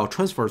the file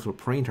transfers to the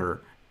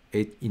printer,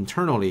 it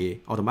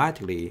internally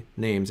automatically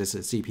names this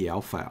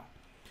ZPL file.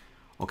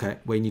 Okay,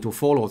 we need to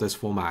follow this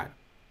format.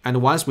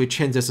 And once we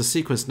change this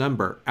sequence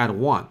number at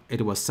 1,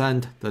 it will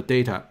send the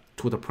data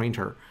to the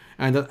printer.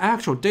 And the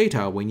actual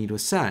data we need to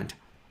send,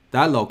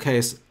 that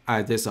locates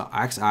at this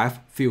XF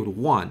field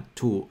 1,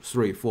 2,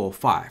 3, 4,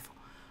 5.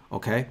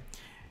 Okay.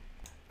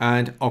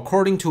 And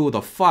according to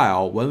the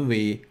file, when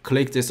we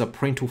click this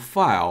print to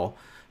file,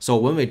 so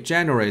when we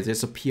generate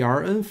this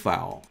PRN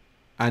file,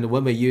 and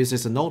when we use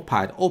this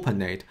notepad, open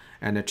it,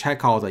 and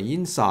check out the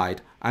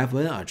inside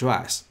FN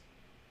address.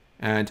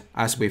 And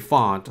as we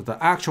found,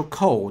 the actual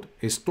code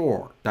is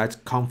stored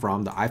that comes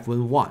from the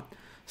FN1.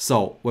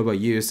 So we will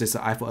use this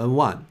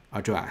FN1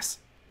 address.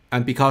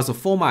 And because the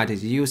format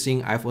is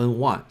using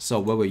FN1, so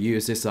we will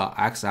use this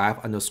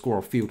XF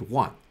underscore field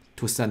 1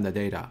 to send the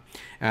data.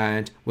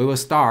 And we will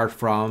start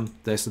from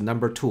this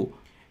number 2.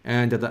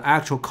 And the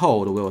actual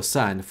code we will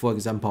send, for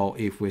example,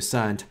 if we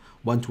send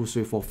 1, 2,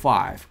 3, 4,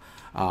 5,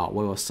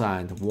 we will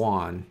send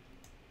 1,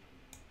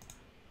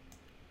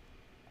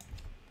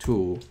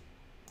 2.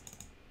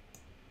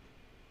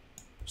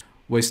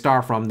 We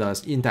start from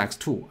the index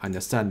 2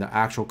 and send the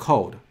actual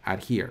code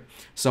at here.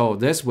 So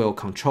this will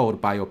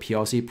controlled by your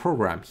PLC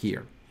program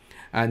here.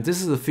 And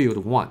this is the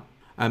field 1.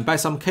 And by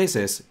some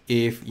cases,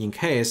 if in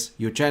case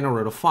you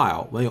generate a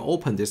file, when you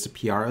open this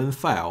PRN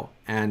file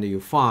and you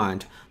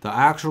find the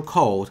actual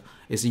code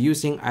is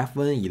using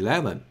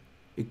FN11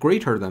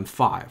 greater than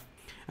 5.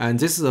 And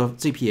this is a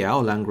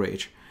ZPL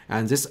language.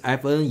 And this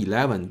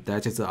FN11,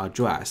 that is the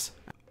address.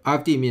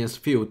 FD means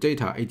field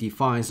data. It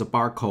defines the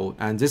barcode.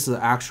 And this is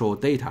the actual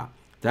data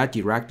that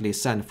directly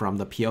sent from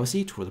the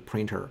PLC to the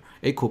printer.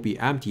 It could be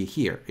empty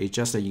here. It's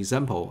just an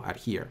example at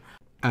here.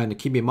 And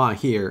keep in mind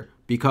here,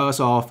 because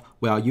of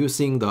we are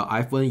using the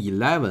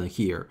FN11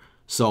 here,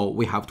 so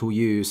we have to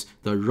use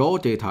the raw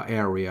data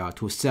area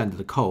to send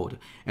the code,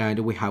 and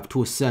we have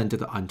to send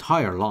the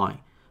entire line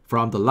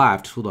from the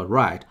left to the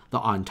right, the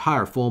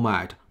entire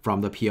format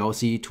from the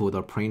PLC to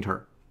the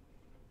printer.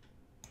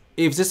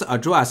 If this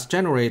address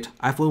generate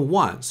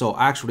FN1, so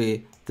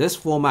actually this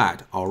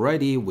format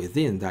already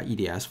within that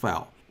EDS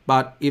file.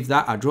 But if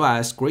that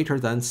address greater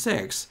than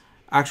 6,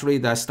 actually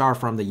that start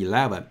from the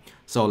 11.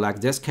 So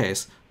like this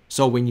case,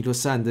 so we need to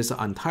send this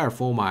entire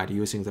format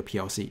using the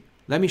PLC.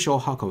 Let me show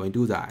how can we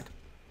do that.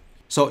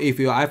 So if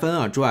your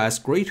FN address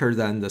greater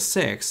than the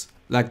 6,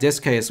 like this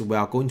case, we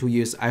are going to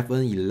use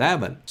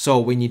FN11. So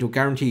we need to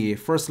guarantee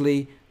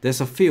firstly, this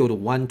field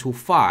 1 to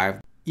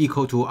 5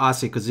 equal to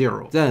ASIC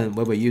 0. Then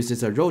we will use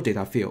this raw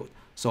data field.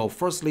 So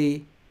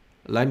firstly,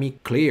 let me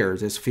clear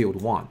this field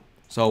 1.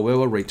 So we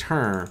will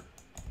return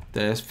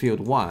this field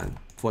 1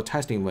 for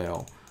testing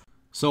value.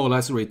 So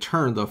let's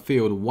return the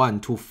field 1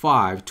 to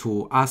 5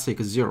 to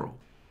ASIC 0.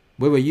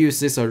 We will use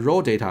this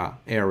raw data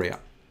area.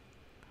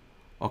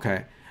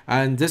 Okay,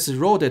 and this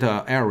raw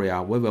data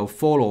area, we will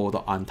follow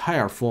the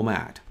entire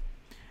format.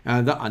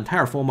 And the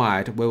entire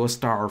format, we will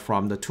start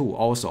from the 2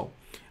 also.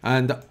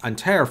 And the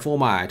entire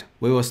format,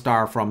 we will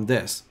start from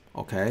this,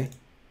 okay?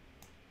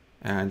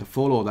 And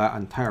follow that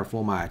entire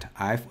format,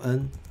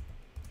 FN,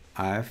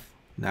 F,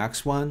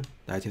 next one,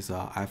 that is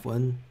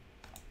FN.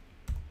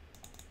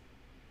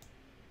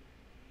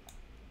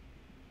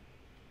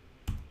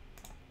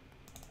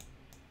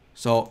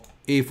 So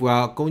if we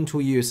are going to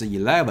use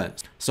 11,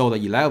 so the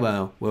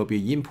 11 will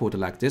be input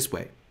like this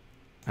way.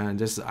 And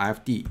this is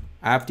FD.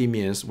 FD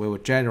means we will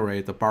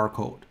generate the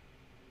barcode.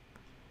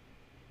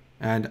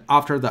 And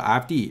after the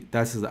FD,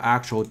 that's the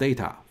actual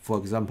data. For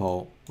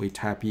example, we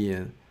type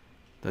in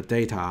the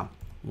data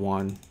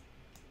 1,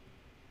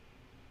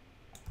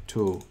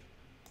 2,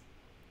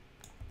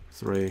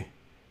 3,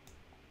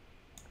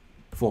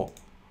 4.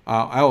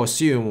 I'll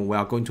assume we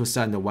are going to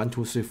send the 1,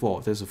 2, 3,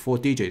 4. This is 4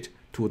 digit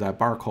to that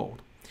barcode.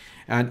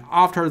 And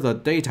after the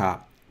data,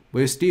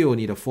 we still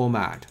need a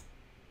format.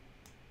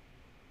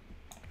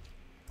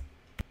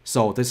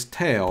 So this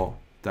tail,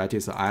 that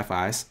is the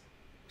FS.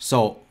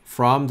 So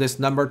from this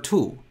number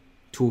 2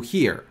 to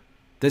here,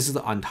 this is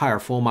the entire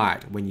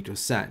format we need to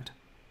send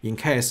in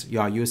case you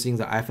are using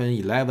the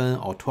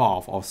FN11 or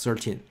 12 or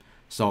 13.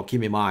 So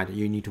keep in mind,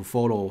 you need to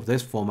follow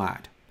this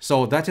format.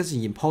 So that is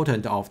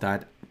important of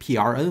that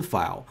PRN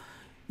file.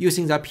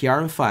 Using that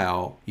PRN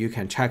file, you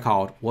can check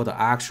out what the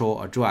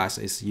actual address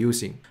is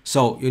using.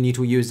 So you need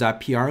to use that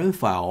PRN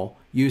file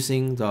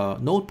using the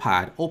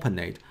notepad, open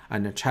it,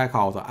 and check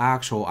out the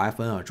actual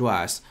FN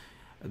address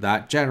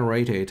that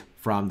generated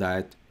from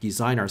that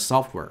designer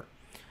software.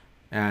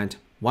 And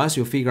once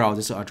you figure out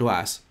this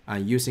address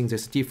and using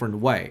this different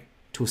way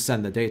to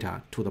send the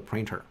data to the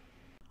printer.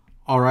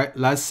 Alright,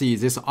 let's see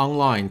this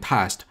online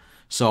test.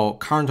 So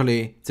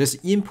currently this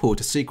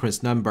input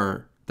sequence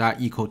number that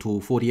equal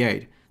to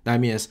 48. That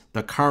means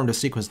the current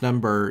sequence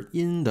number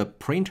in the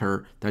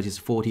printer, that is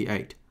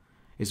 48.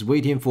 It's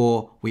waiting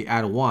for we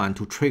add 1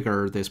 to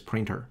trigger this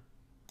printer.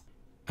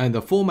 And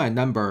the format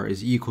number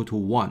is equal to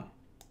 1.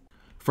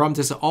 From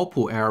this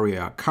output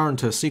area,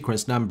 current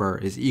sequence number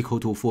is equal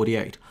to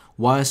 48.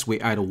 Once we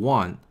add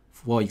 1,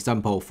 for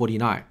example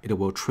 49, it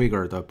will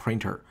trigger the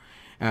printer.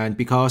 And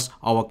because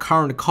our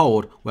current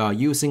code, we are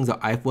using the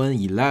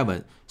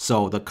FN11,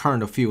 so the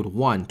current field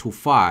 1 to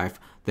 5,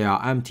 they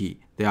are empty.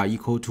 They are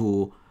equal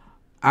to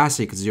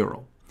ASIC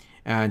 0.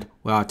 And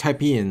we are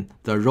typing in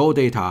the raw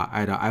data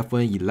at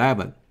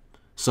FN11.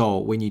 So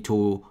we need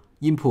to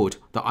input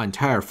the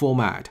entire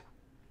format.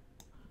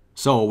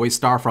 So we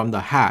start from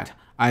the head,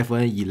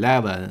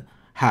 FN11,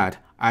 head,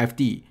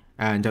 FD,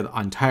 and the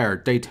entire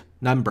date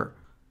number.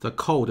 The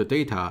code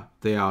data,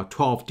 they are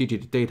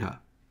 12-digit data.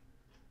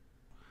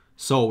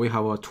 So we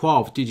have a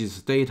 12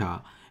 digits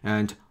data,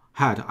 and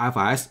head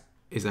FS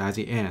is at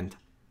the end.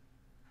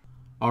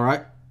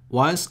 Alright,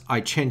 once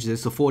I change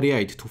this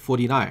 48 to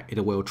 49,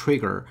 it will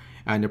trigger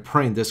and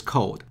print this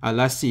code. And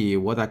let's see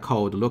what that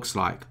code looks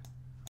like.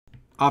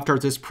 After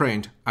this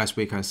print, as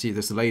we can see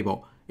this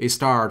label, it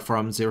starts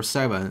from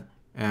 07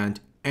 and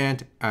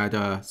end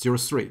at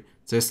 03,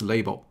 this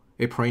label.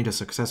 It printed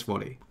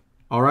successfully.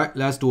 Alright,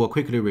 let's do a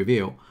quickly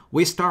review.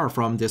 We start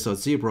from this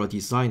ZPL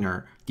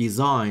Designer,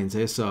 design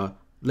this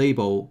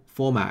label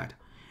format.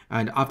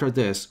 And after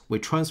this, we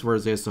transfer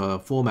this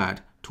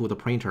format to the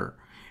printer.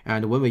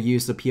 And when we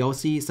use the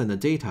PLC send the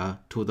data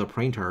to the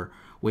printer,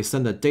 we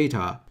send the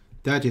data,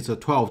 that is a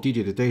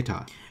 12-digit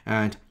data.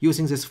 And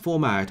using this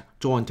format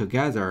joined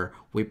together,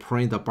 we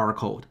print the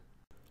barcode.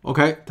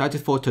 Okay, that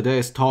is for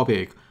today's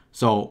topic.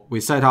 So we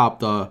set up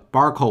the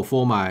barcode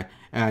format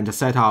and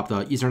set up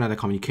the Ethernet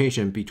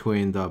communication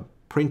between the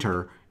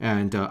printer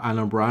and the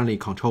Allen-Bradley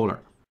controller.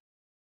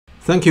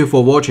 Thank you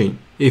for watching.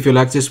 If you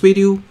like this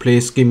video,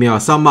 please give me a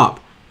thumb up.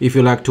 If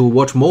you like to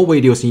watch more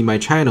videos in my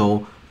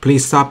channel,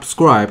 please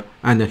subscribe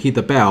and hit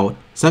the bell.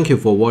 Thank you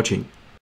for watching.